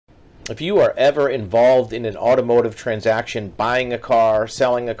If you are ever involved in an automotive transaction, buying a car,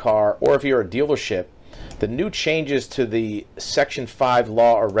 selling a car, or if you're a dealership, the new changes to the Section 5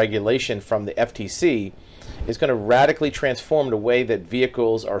 law or regulation from the FTC is going to radically transform the way that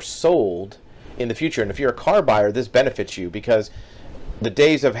vehicles are sold in the future. And if you're a car buyer, this benefits you, because the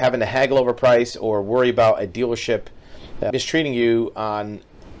days of having to haggle over price or worry about a dealership mistreating you on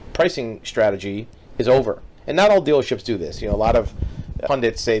pricing strategy is over. And not all dealerships do this. You know, a lot of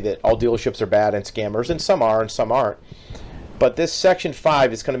pundits say that all dealerships are bad and scammers, and some are and some aren't. But this Section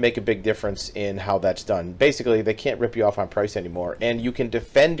 5 is going to make a big difference in how that's done. Basically, they can't rip you off on price anymore, and you can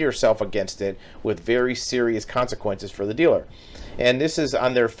defend yourself against it with very serious consequences for the dealer. And this is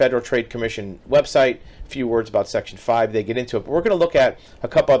on their Federal Trade Commission website. A few words about Section 5, they get into it. But we're going to look at a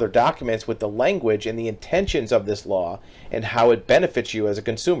couple other documents with the language and the intentions of this law and how it benefits you as a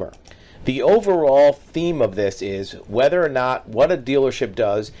consumer. The overall theme of this is whether or not what a dealership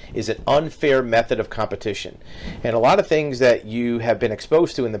does is an unfair method of competition. And a lot of things that you have been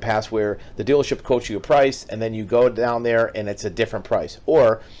exposed to in the past where the dealership quotes you a price and then you go down there and it's a different price.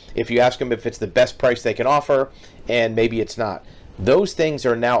 Or if you ask them if it's the best price they can offer and maybe it's not. Those things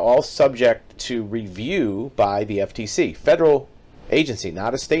are now all subject to review by the FTC, federal agency,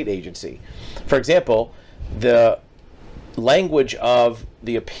 not a state agency. For example, the language of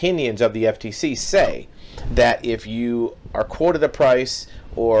the opinions of the FTC say that if you are quoted a price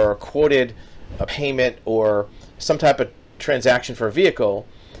or quoted a payment or some type of transaction for a vehicle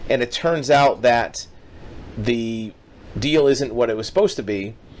and it turns out that the deal isn't what it was supposed to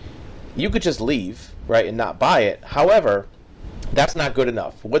be, you could just leave, right, and not buy it. However, that's not good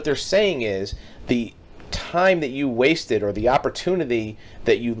enough. What they're saying is the time that you wasted or the opportunity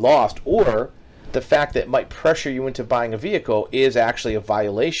that you lost or the fact that it might pressure you into buying a vehicle is actually a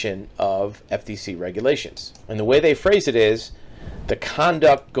violation of FTC regulations. And the way they phrase it is the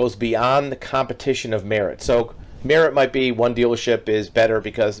conduct goes beyond the competition of merit. So merit might be one dealership is better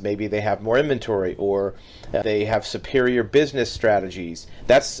because maybe they have more inventory or they have superior business strategies.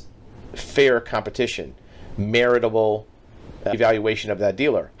 That's fair competition, meritable evaluation of that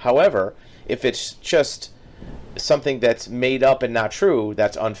dealer. However, if it's just something that's made up and not true,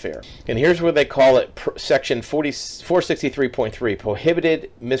 that's unfair. And here's where they call it section 463.3,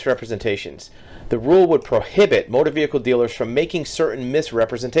 prohibited misrepresentations. The rule would prohibit motor vehicle dealers from making certain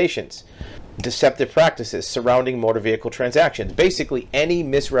misrepresentations, deceptive practices surrounding motor vehicle transactions, basically any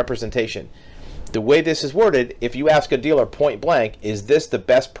misrepresentation. The way this is worded, if you ask a dealer point blank, is this the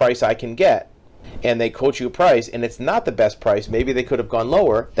best price I can get? And they quote you a price and it's not the best price, maybe they could have gone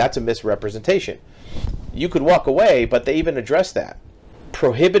lower, that's a misrepresentation. You could walk away, but they even address that.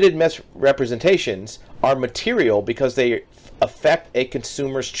 Prohibited misrepresentations are material because they affect a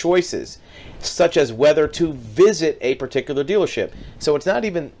consumer's choices, such as whether to visit a particular dealership. So it's not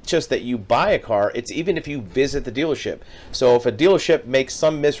even just that you buy a car, it's even if you visit the dealership. So if a dealership makes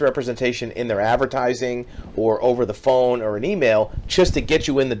some misrepresentation in their advertising or over the phone or an email just to get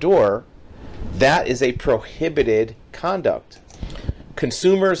you in the door, that is a prohibited conduct.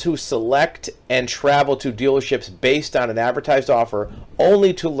 Consumers who select and travel to dealerships based on an advertised offer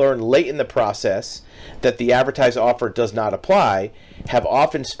only to learn late in the process that the advertised offer does not apply have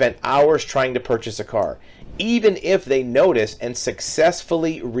often spent hours trying to purchase a car, even if they notice and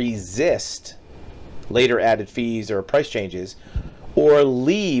successfully resist later added fees or price changes, or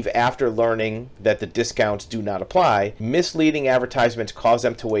leave after learning that the discounts do not apply. Misleading advertisements cause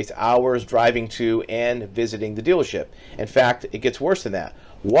them to waste hours driving to and visiting the dealership. In fact, it gets worse than that.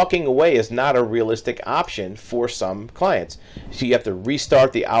 Walking away is not a realistic option for some clients. So you have to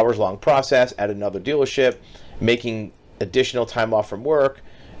restart the hours-long process at another dealership, making additional time off from work,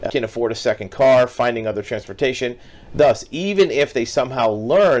 can afford a second car, finding other transportation. Thus, even if they somehow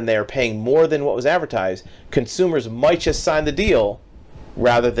learn they are paying more than what was advertised, consumers might just sign the deal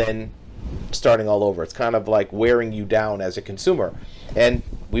rather than starting all over. It's kind of like wearing you down as a consumer. And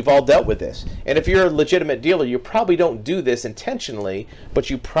we've all dealt with this. And if you're a legitimate dealer, you probably don't do this intentionally, but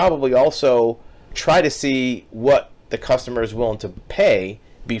you probably also try to see what the customer is willing to pay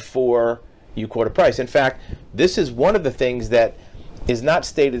before you quote a price. In fact, this is one of the things that is not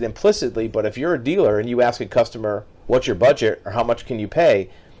stated implicitly, but if you're a dealer and you ask a customer, what's your budget or how much can you pay,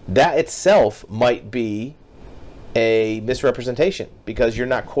 that itself might be a misrepresentation because you're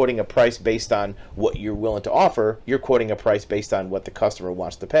not quoting a price based on what you're willing to offer, you're quoting a price based on what the customer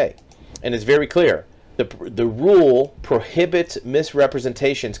wants to pay. And it's very clear. The rule prohibits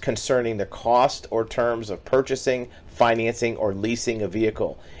misrepresentations concerning the cost or terms of purchasing, financing, or leasing a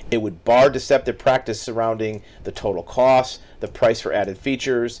vehicle. It would bar deceptive practice surrounding the total cost, the price for added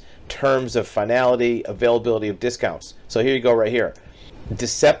features, terms of finality, availability of discounts. So here you go right here.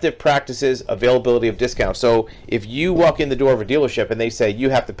 deceptive practices, availability of discounts. So if you walk in the door of a dealership and they say you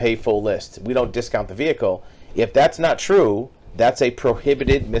have to pay full list, we don't discount the vehicle, if that's not true, that's a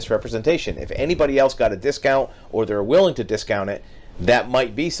prohibited misrepresentation. If anybody else got a discount or they're willing to discount it, that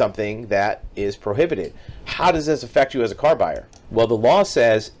might be something that is prohibited. How does this affect you as a car buyer? Well, the law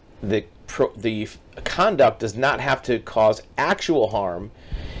says the conduct does not have to cause actual harm.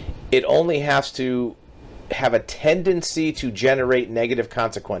 It only has to have a tendency to generate negative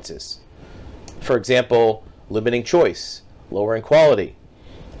consequences. For example, limiting choice, lowering quality,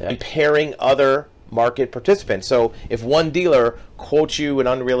 impairing other market participants. So if one dealer quotes you an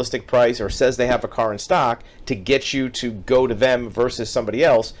unrealistic price or says they have a car in stock to get you to go to them versus somebody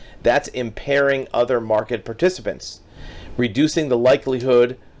else, that's impairing other market participants, reducing the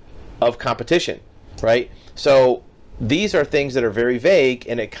likelihood of competition, right? So these are things that are very vague,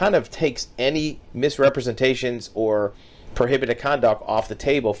 and it kind of takes any misrepresentations or prohibited conduct off the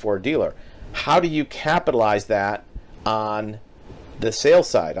table for a dealer. How do you capitalize that on the sales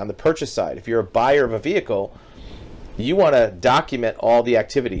side, on the purchase side? If you're a buyer of a vehicle, you want to document all the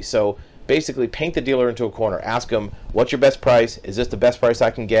activity. So basically paint the dealer into a corner. Ask them, what's your best price? Is this the best price I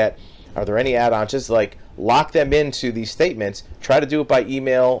can get? Are there any add-ons? Just like lock them into these statements. Try to do it by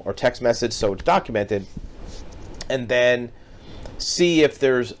email or text message so it's documented. And then see if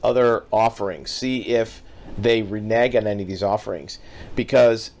there's other offerings. See if they renege on any of these offerings.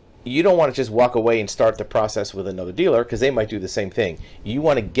 Because you don't want to just walk away and start the process with another dealer, because they might do the same thing. You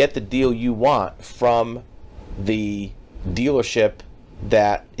want to get the deal you want from the dealership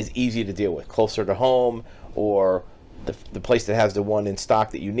that is easy to deal with, closer to home, or the place that has the one in stock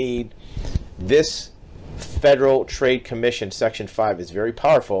that you need. This Federal Trade Commission Section 5 is very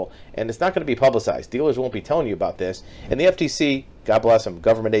powerful, and it's not going to be publicized. Dealers won't be telling you about this. And the FTC, God bless them,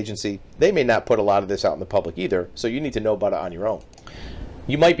 government agency, they may not put a lot of this out in the public either, so you need to know about it on your own.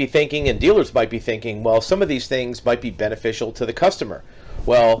 You might be thinking, and dealers might be thinking, well, some of these things might be beneficial to the customer.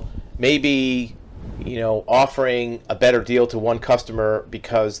 Well, maybe, offering a better deal to one customer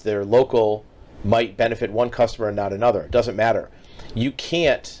because they're local might benefit one customer and not another. It doesn't matter. You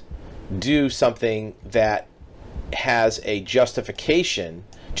can't do something that has a justification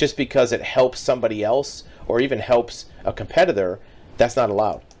just because it helps somebody else or even helps a competitor. That's not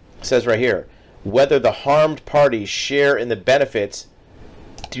allowed. It says right here, whether the harmed parties share in the benefits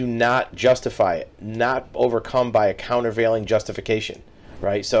do not justify it, not overcome by a countervailing justification,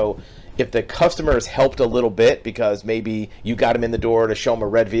 right? So if the customer is helped a little bit because maybe you got them in the door to show them a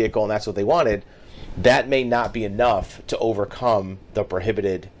red vehicle and that's what they wanted, that may not be enough to overcome the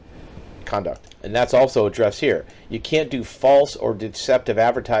prohibited conduct. And that's also addressed here. You can't do false or deceptive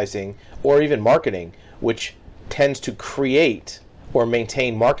advertising or even marketing, which tends to create or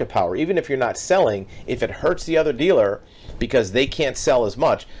maintain market power. Even if you're not selling, if it hurts the other dealer because they can't sell as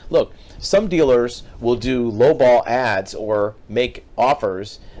much. Look, some dealers will do lowball ads or make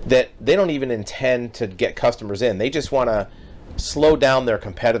offers that they don't even intend to get customers in. They just want to slow down their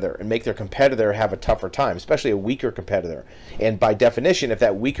competitor and make their competitor have a tougher time, especially a weaker competitor. And by definition, if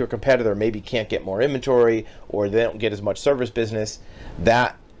that weaker competitor maybe can't get more inventory or they don't get as much service business,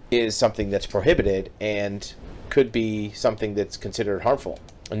 that is something that's prohibited and could be something that's considered harmful.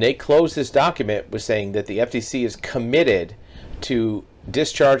 And they closed this document with saying that the FTC is committed to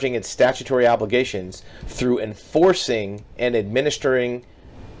discharging its statutory obligations through enforcing and administering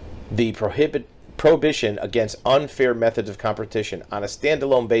the prohibition against unfair methods of competition on a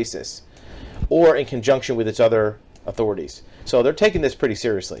standalone basis or in conjunction with its other authorities. So they're taking this pretty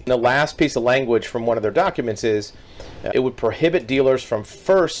seriously. The last piece of language from one of their documents is it would prohibit dealers from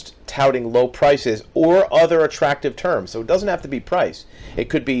first touting low prices or other attractive terms. So it doesn't have to be price. It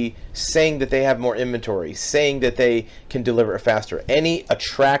could be saying that they have more inventory, saying that they can deliver it faster. Any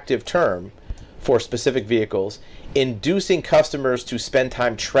attractive term for specific vehicles, inducing customers to spend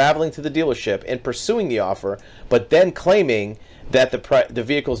time traveling to the dealership and pursuing the offer, but then claiming that the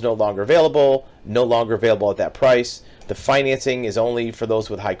vehicle is no longer available at that price. The financing is only for those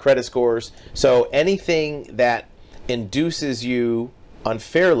with high credit scores. So anything that induces you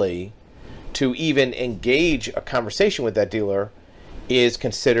unfairly to even engage a conversation with that dealer is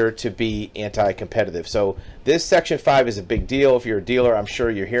considered to be anti-competitive. So this Section 5 is a big deal. If you're a dealer, I'm sure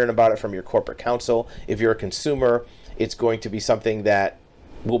you're hearing about it from your corporate counsel. If you're a consumer, it's going to be something that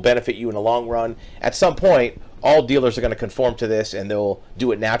will benefit you in the long run. At some point, all dealers are going to conform to this and they'll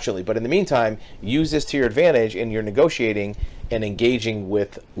do it naturally. But in the meantime, use this to your advantage in your negotiating and engaging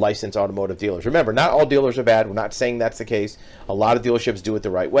with licensed automotive dealers. Remember, not all dealers are bad. We're not saying that's the case. A lot of dealerships do it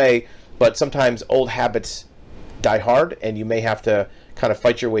the right way, but sometimes old habits die hard and you may have to kind of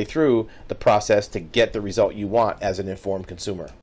fight your way through the process to get the result you want as an informed consumer.